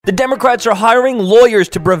The Democrats are hiring lawyers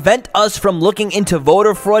to prevent us from looking into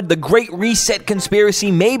voter fraud. The Great Reset conspiracy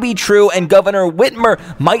may be true, and Governor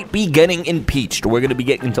Whitmer might be getting impeached. We're going to be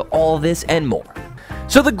getting into all this and more.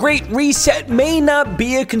 So the Great Reset may not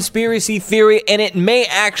be a conspiracy theory, and it may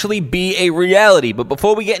actually be a reality. But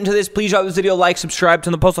before we get into this, please drop this video, like, subscribe,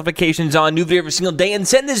 turn the post notifications on, new video every single day, and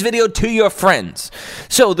send this video to your friends.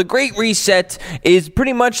 So the Great Reset is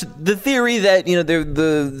pretty much the theory that,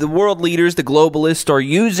 the world leaders, the globalists, are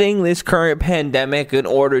using this current pandemic in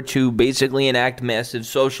order to basically enact massive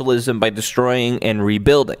socialism by destroying and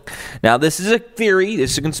rebuilding. Now, this is a theory.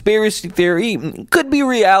 This is a conspiracy theory. It could be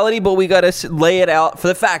reality, but we got to lay it out for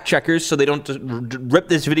the fact checkers so they don't rip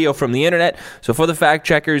this video from the internet. So for the fact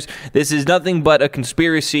checkers, this is nothing but a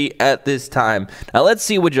conspiracy at this time. Now let's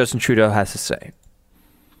see what Justin Trudeau has to say.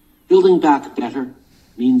 Building back better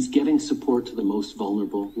means getting support to the most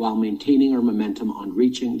vulnerable while maintaining our momentum on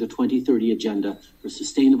reaching the 2030 Agenda for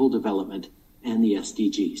Sustainable Development and the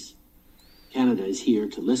SDGs. Canada is here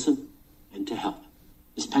to listen and to help.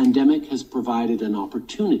 This pandemic has provided an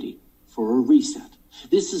opportunity for a reset.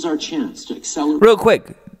 This is our chance to accelerate. Real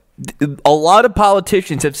quick, a lot of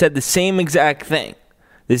politicians have said the same exact thing.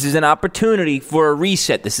 This is an opportunity for a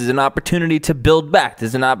reset. This is an opportunity to build back.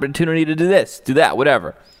 This is an opportunity to do this, do that,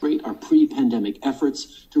 whatever. Our pre-pandemic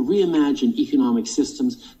efforts to reimagine economic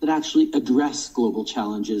systems that actually address global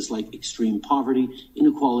challenges like extreme poverty,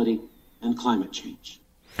 inequality, and climate change.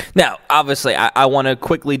 Now, obviously, I want to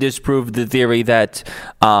quickly disprove the theory that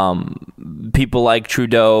people like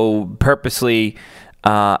Trudeau purposely...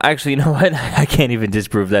 actually, you know what? I can't even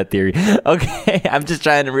disprove that theory. Okay, I'm just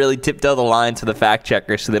trying to really tiptoe the line to the fact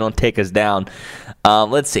checkers so they don't take us down.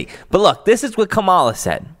 Let's see. But look, this is what Kamala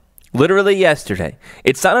said. Literally yesterday.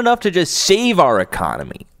 It's not enough to just save our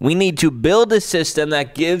economy. We need to build a system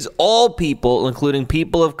that gives all people, including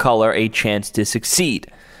people of color, a chance to succeed.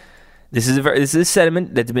 This is a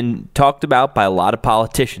sentiment that's been talked about by a lot of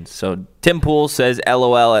politicians. So Tim Pool says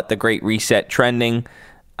LOL at the Great Reset trending.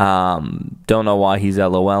 Don't know why he's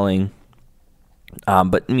LOLing.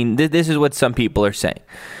 But I mean, this is what some people are saying.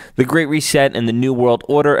 The Great Reset and the New World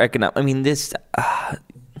Order economic. I mean, this.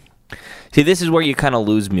 See, this is where you kind of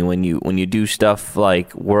lose me when you do stuff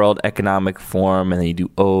like World Economic Forum and then you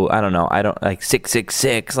do I don't know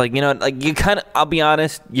 666 you kind of, I'll be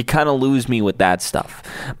honest, you kind of lose me with that stuff.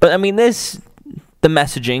 But I mean the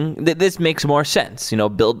messaging, this makes more sense.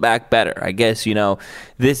 Build back better. I guess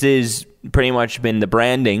this is pretty much been the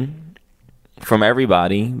branding from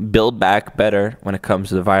everybody. Build back better when it comes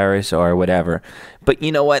to the virus or whatever. But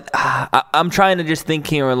you know what? I'm trying to just think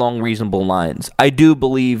here along reasonable lines. I do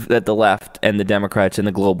believe that the left and the Democrats and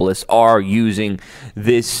the globalists are using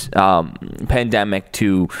this pandemic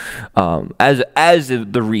to as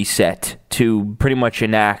the reset to pretty much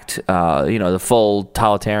enact the full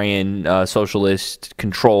totalitarian socialist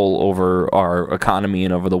control over our economy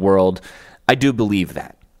and over the world. I do believe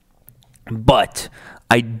that. But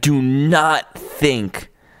I do not think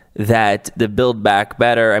that the Build Back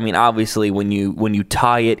Better, I mean, obviously when you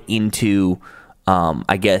tie it into,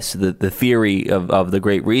 I guess, the theory of the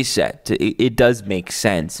Great Reset, it does make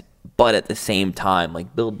sense. But at the same time,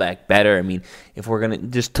 like Build Back Better, I mean, if we're going to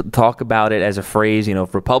just talk about it as a phrase,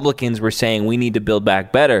 if Republicans were saying we need to build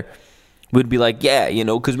back better, we'd be like, yeah,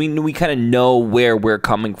 because we kind of know where we're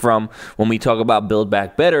coming from. When we talk about Build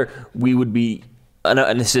Back Better, we would be in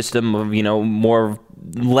a system of,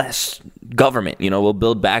 less government. We'll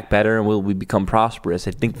build back better and we become prosperous.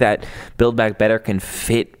 I think that Build Back Better can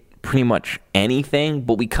fit pretty much anything,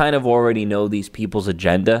 but we kind of already know these people's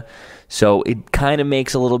agenda. So it kind of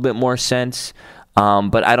makes a little bit more sense.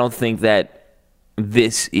 But I don't think that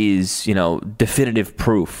this is, definitive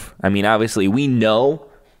proof. I mean, obviously we know,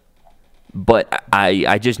 but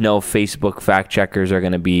I just know Facebook fact checkers are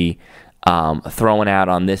going to be throwing out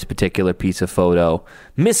on this particular piece of photo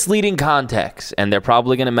misleading context, and they're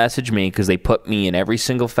probably going to message me because they put me in every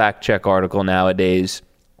single fact check article nowadays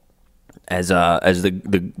as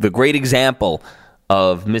the great example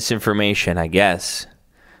of misinformation, I guess.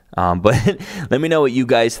 But let me know what you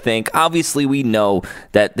guys think. Obviously, we know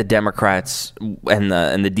that the Democrats and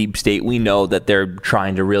the deep state, we know that they're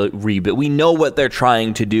trying to really rebuild. We know what they're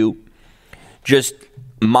trying to do. Just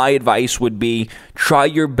my advice would be try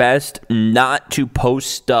your best not to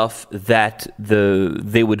post stuff that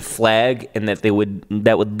they would flag and that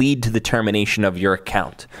would lead to the termination of your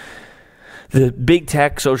account. The big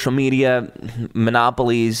tech, social media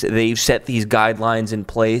monopolies, they've set these guidelines in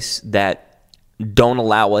place that don't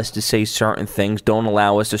allow us to say certain things, don't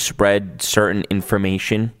allow us to spread certain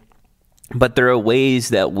information. But there are ways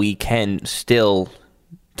that we can still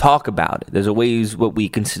talk about it. There's a ways what we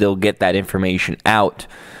can still get that information out.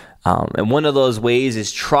 And one of those ways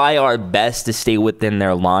is try our best to stay within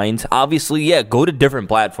their lines. Obviously, yeah, go to different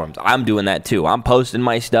platforms. I'm doing that too. I'm posting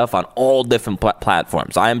my stuff on all different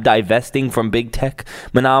platforms. I am divesting from big tech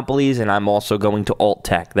monopolies, and I'm also going to alt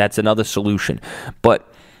tech. That's another solution. But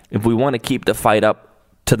if we want to keep the fight up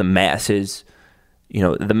to the masses,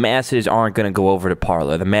 the masses aren't going to go over to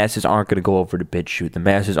Parler. The masses aren't going to go over to BitChute. The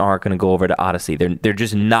masses aren't going to go over to Odyssey. They're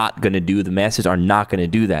just not going to do. The masses are not going to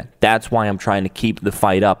do that. That's why I'm trying to keep the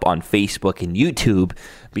fight up on Facebook and YouTube,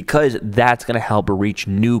 because that's going to help reach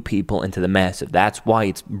new people into the masses. That's why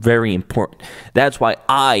it's very important. That's why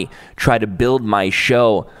I try to build my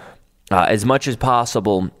show as much as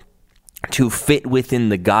possible to fit within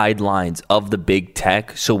the guidelines of the big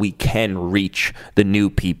tech, so we can reach the new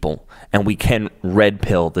people and we can red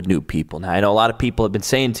pill the new people. Now, I know a lot of people have been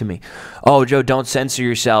saying to me, "Oh, Joe, don't censor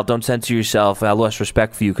yourself. Don't censor yourself. I have less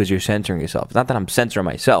respect for you because you're censoring yourself." It's not that I'm censoring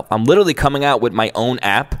myself. I'm literally coming out with my own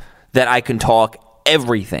app that I can talk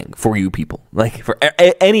everything for you people. Like, for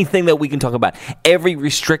anything that we can talk about. Every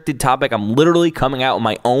restricted topic, I'm literally coming out with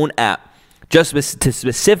my own app just to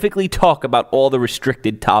specifically talk about all the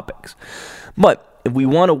restricted topics. But if we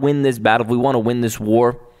want to win this battle, if we want to win this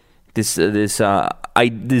war, this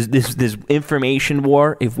information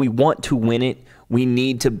war, if we want to win it, we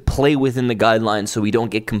need to play within the guidelines so we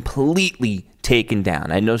don't get completely taken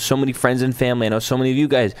down. I know so many friends and family. I know so many of you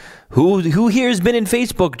guys who here has been in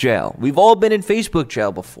Facebook jail. We've all been in Facebook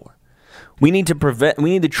jail before. We need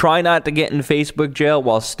to try not to get in Facebook jail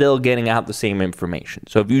while still getting out the same information.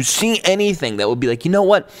 So if you see anything that would be like, you know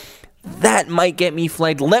what, that might get me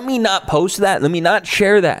flagged, let me not post that. Let me not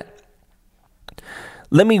share that.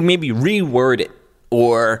 Let me maybe reword it,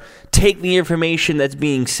 or take the information that's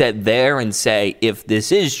being said there and say, if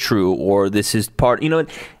this is true or this is part,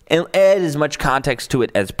 and add as much context to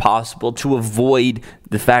it as possible to avoid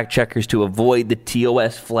the fact checkers, to avoid the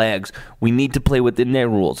TOS flags. We need to play within their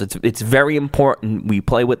rules. It's very important we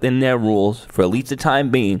play within their rules for at least the time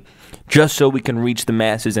being, just so we can reach the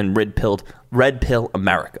masses and red pill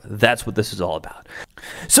America. That's what this is all about.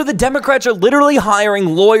 So the Democrats are literally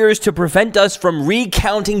hiring lawyers to prevent us from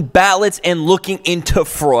recounting ballots and looking into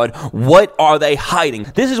fraud. What are they hiding?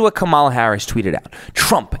 This is what Kamala Harris tweeted out.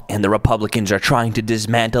 Trump and the Republicans are trying to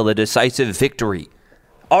dismantle our decisive victory,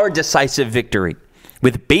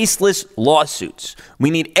 with baseless lawsuits. We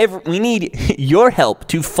need your help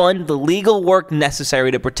to fund the legal work necessary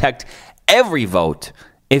to protect every vote.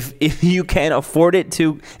 If you can afford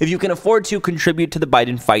to contribute to the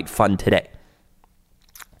Biden Fight Fund today.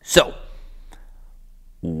 So,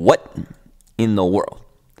 what in the world?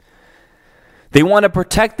 They want to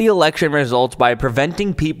protect the election results by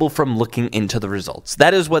preventing people from looking into the results.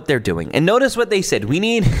 That is what they're doing. And notice what they said. We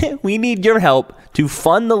need your help to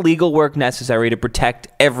fund the legal work necessary to protect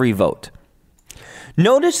every vote.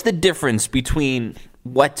 Notice the difference between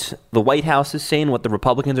what the White House is saying, what the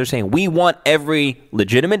Republicans are saying. We want every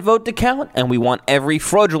legitimate vote to count, and we want every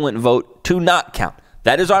fraudulent vote to not count.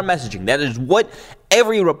 That is our messaging. That is what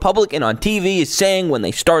every Republican on TV is saying when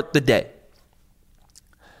they start the day.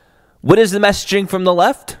 What is the messaging from the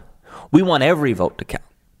left? We want every vote to count.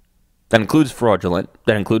 That includes fraudulent.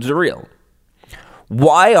 That includes the real.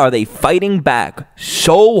 Why are they fighting back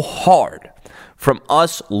so hard from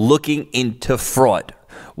us looking into fraud?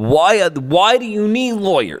 Why do you need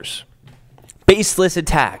lawyers? Baseless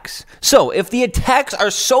attacks. So if the attacks are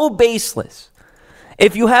so baseless,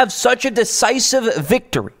 if you have such a decisive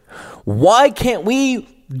victory, why can't we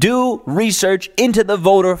do research into the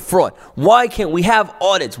voter fraud? Why can't we have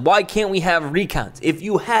audits? Why can't we have recounts? If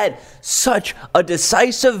you had such a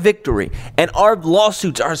decisive victory and our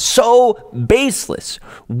lawsuits are so baseless,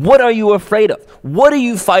 what are you afraid of? What are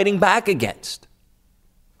you fighting back against?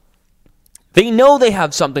 They know they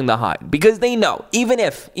have something to hide, because they know, even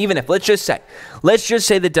if, let's just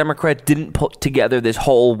say the Democrats didn't put together this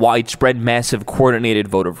whole widespread, massive, coordinated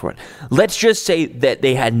voter fraud. Let's just say that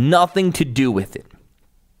they had nothing to do with it.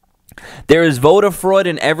 There is voter fraud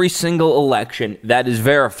in every single election that is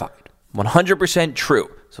verified. 100% true.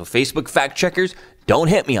 So Facebook fact checkers, don't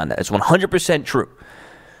hit me on that. It's 100% true.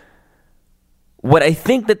 What I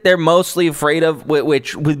think that they're mostly afraid of,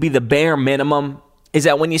 which would be the bare minimum, is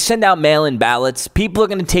that when you send out mail-in ballots, people are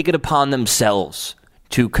going to take it upon themselves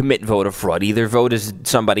to commit voter fraud. Either vote as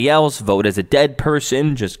somebody else, vote as a dead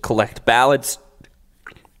person, just collect ballots.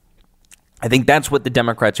 I think that's what the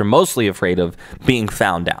Democrats are mostly afraid of, being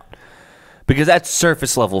found out. Because that's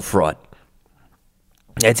surface-level fraud.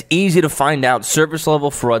 It's easy to find out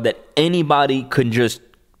surface-level fraud that anybody can just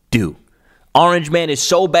do. Orange man is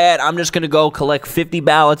so bad, I'm just going to go collect 50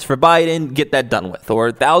 ballots for Biden, get that done with. Or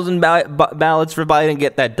 1,000 ballots for Biden,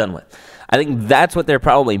 get that done with. I think that's what they're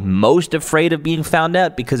probably most afraid of being found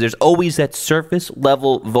out, because there's always that surface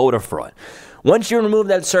level voter fraud. Once you remove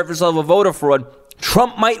that surface level voter fraud,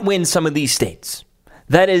 Trump might win some of these states.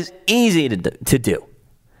 That is easy to do.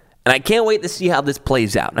 And I can't wait to see how this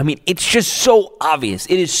plays out. I mean, it's just so obvious.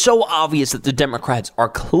 It is so obvious that the Democrats are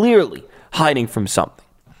clearly hiding from something.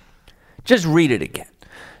 Just read it again.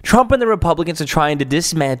 Trump and the Republicans are trying to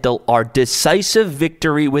dismantle our decisive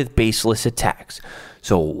victory with baseless attacks.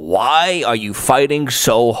 So why are you fighting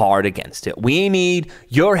so hard against it? We need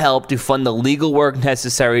your help to fund the legal work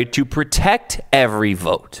necessary to protect every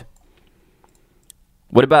vote.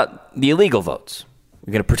 What about the illegal votes?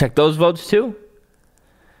 We're going to protect those votes too?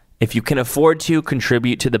 If you can afford to,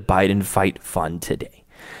 contribute to the Biden Fight Fund today.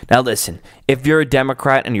 Now listen, if you're a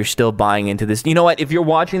Democrat and you're still buying into this, you know what? If you're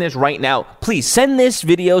watching this right now, please send this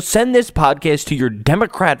video, send this podcast to your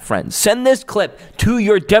Democrat friends. Send this clip to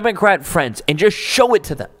your Democrat friends and just show it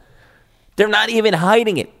to them. They're not even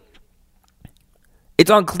hiding it.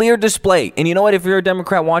 It's on clear display. And you know what? If you're a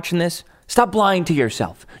Democrat watching this, stop lying to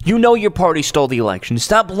yourself. You know your party stole the election.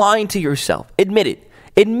 Stop lying to yourself. Admit it.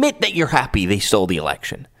 Admit that you're happy they stole the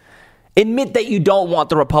election. Admit that you don't want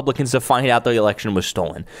the Republicans to find out the election was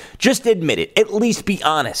stolen. Just admit it. At least be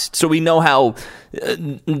honest, so we know how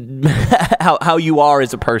you are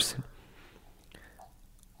as a person.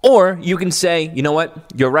 Or you can say, you know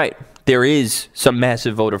what? You're right. There is some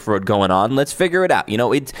massive voter fraud going on. Let's figure it out. You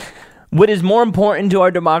know, what is more important to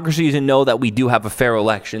our democracy is to know that we do have a fair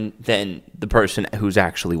election than the person who's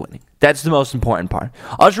actually winning. That's the most important part.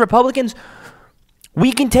 Us Republicans,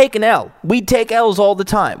 we can take an L. We take L's all the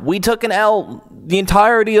time. We took an L the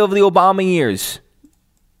entirety of the Obama years.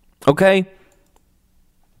 Okay?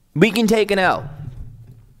 We can take an L.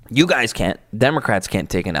 You guys can't. Democrats can't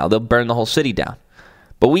take an L. They'll burn the whole city down.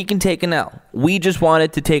 But we can take an L. We just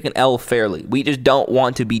wanted to take an L fairly. We just don't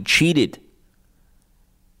want to be cheated.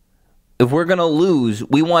 If we're going to lose,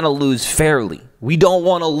 we want to lose fairly. We don't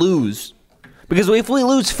want to lose. Because if we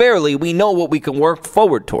lose fairly, we know what we can work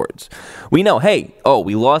forward towards. We know, hey,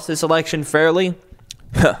 we lost this election fairly.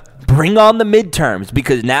 Bring on the midterms,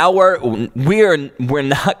 because now we're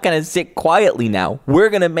not going to sit quietly now. We're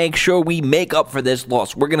going to make sure we make up for this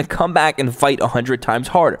loss. We're going to come back and fight 100 times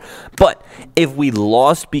harder. But if we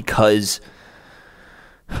lost because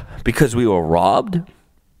we were robbed,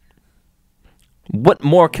 what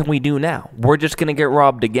more can we do now? We're just going to get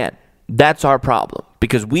robbed again. That's our problem,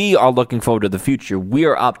 because we are looking forward to the future. We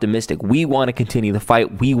are optimistic. We want to continue the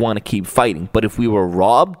fight. We want to keep fighting. But if we were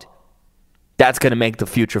robbed, that's going to make the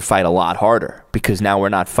future fight a lot harder, because now we're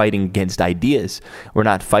not fighting against ideas. We're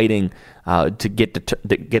not fighting to get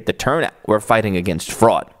the turnout. We're fighting against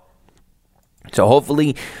fraud. So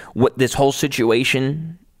hopefully what this whole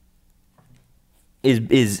situation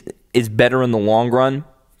is better in the long run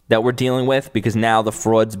that we're dealing with, because now the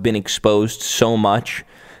fraud's been exposed so much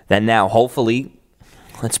that now, hopefully,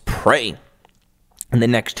 let's pray in the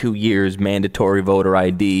next 2 years, mandatory voter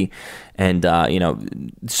ID and,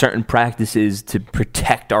 certain practices to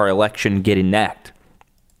protect our election get enacted.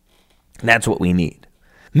 That's what we need.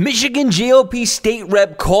 Michigan GOP state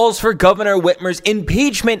rep calls for Governor Whitmer's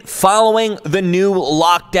impeachment following the new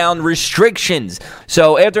lockdown restrictions.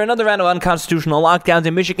 So after another round of unconstitutional lockdowns,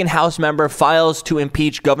 a Michigan House member files to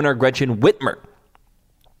impeach Governor Gretchen Whitmer.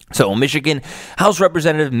 So Michigan House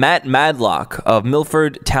Representative Matt Madlock of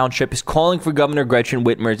Milford Township is calling for Governor Gretchen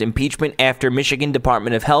Whitmer's impeachment after Michigan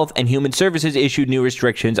Department of Health and Human Services issued new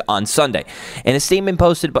restrictions on Sunday. In a statement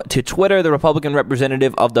posted to Twitter, the Republican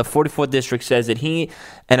representative of the 44th District says that he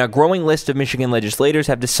and a growing list of Michigan legislators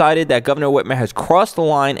have decided that Governor Whitmer has crossed the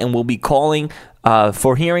line and will be calling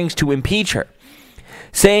for hearings to impeach her,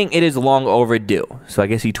 saying it is long overdue. So I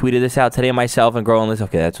guess he tweeted this out today myself and growing list.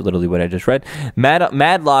 Okay, that's literally what I just read.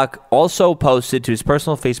 Madlock also posted to his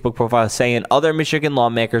personal Facebook profile saying other Michigan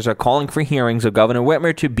lawmakers are calling for hearings of Governor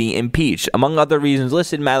Whitmer to be impeached. Among other reasons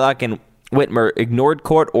listed, Madlock and Whitmer ignored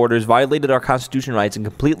court orders, violated our constitutional rights, and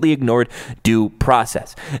completely ignored due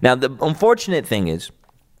process. Now, the unfortunate thing is,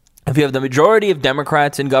 if you have the majority of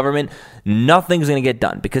Democrats in government, nothing's going to get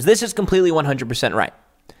done, because this is completely 100% right.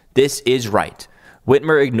 This is right.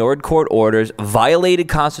 Whitmer ignored court orders, violated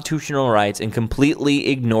constitutional rights, and completely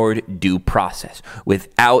ignored due process.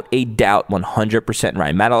 Without a doubt, 100%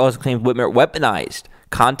 right. Matt also claimed Whitmer weaponized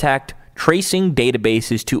contact tracing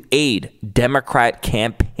databases to aid Democrat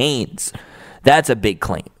campaigns. That's a big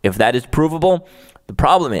claim. If that is provable, the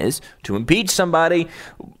problem is, to impeach somebody,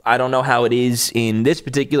 I don't know how it is in this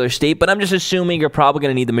particular state, but I'm just assuming you're probably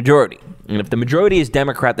going to need the majority. And if the majority is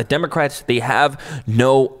Democrat, the Democrats, they have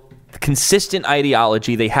no consistent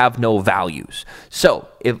ideology. They have no values. So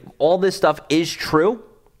if all this stuff is true,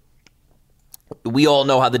 we all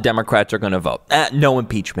know how the Democrats are going to vote. No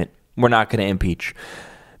impeachment. We're not going to impeach.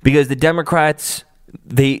 Because the Democrats,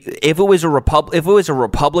 if it was a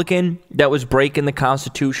Republican that was breaking the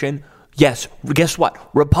Constitution, yes, guess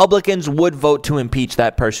what? Republicans would vote to impeach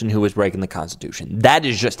that person who was breaking the Constitution. That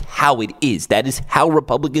is just how it is. That is how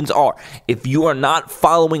Republicans are. If you are not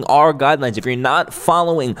following our guidelines, if you're not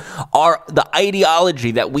following the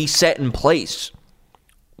ideology that we set in place,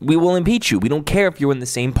 we will impeach you. We don't care if you're in the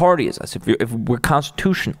same party as us, if we're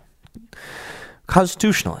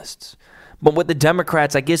constitutionalists. But with the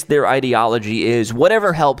Democrats, I guess their ideology is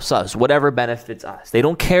whatever helps us, whatever benefits us. They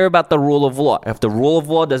don't care about the rule of law. If the rule of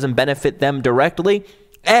law doesn't benefit them directly,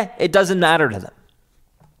 it doesn't matter to them.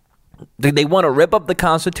 They want to rip up the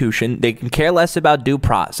Constitution. They can care less about due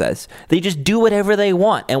process. They just do whatever they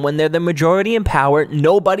want. And when they're the majority in power,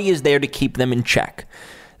 nobody is there to keep them in check.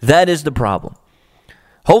 That is the problem.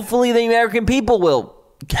 Hopefully the American people will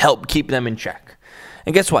help keep them in check.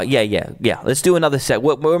 And guess what? Yeah. Let's do another set.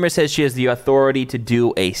 Wilmer says she has the authority to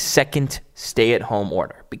do a second stay-at-home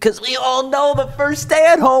order. Because we all know the first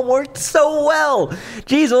stay-at-home worked so well.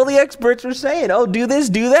 Geez, all the experts were saying, oh, do this,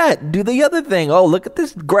 do that, do the other thing. Oh, look at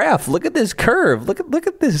this graph. Look at this curve. Look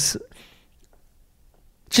at this.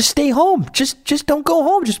 Just stay home. Just don't go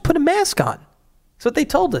home. Just put a mask on. That's what they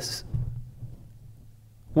told us.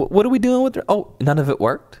 What are we doing with it? Oh, none of it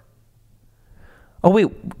worked? Oh,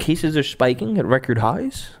 wait, cases are spiking at record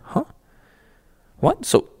highs? Huh? What?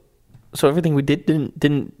 So everything we did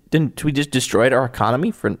didn't we just destroyed our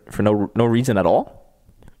economy for no reason at all?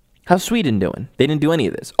 How's Sweden doing? They didn't do any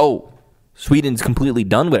of this. Oh, Sweden's completely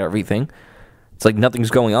done with everything. It's like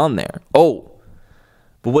nothing's going on there. Oh,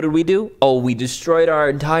 but what did we do? Oh, we destroyed our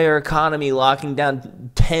entire economy, locking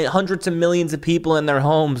down hundreds of millions of people in their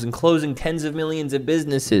homes and closing tens of millions of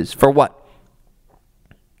businesses. For what?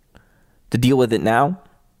 To deal with it now?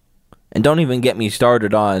 And don't even get me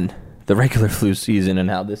started on the regular flu season and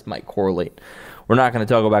how this might correlate. We're not going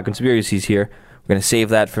to talk about conspiracies here. We're going to save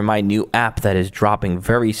that for my new app that is dropping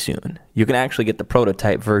very soon. You can actually get the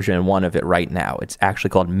prototype version 1 of it right now. It's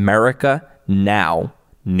actually called Merica Now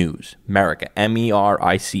News. Merica,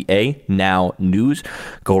 Merica Now News.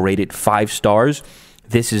 Go rate it 5 stars.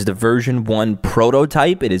 This is the version 1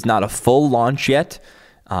 prototype. It is not a full launch yet.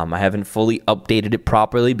 I haven't fully updated it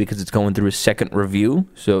properly because it's going through a second review.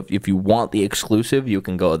 So if you want the exclusive, you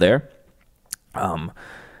can go there.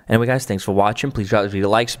 Anyway, guys, thanks for watching. Please drop a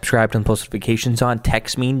like, subscribe, turn post notifications on.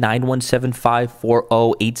 Text me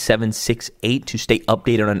 9175408768 to stay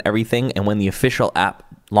updated on everything. And when the official app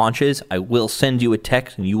launches, I will send you a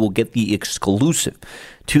text and you will get the exclusive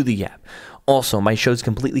to the app. Also, my show is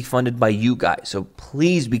completely funded by you guys, so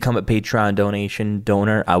please become a Patreon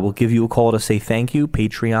donor. I will give you a call to say thank you.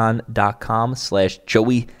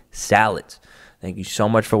 Patreon.com/Joey Salads. Thank you so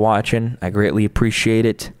much for watching. I greatly appreciate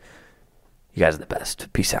it. You guys are the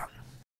best. Peace out.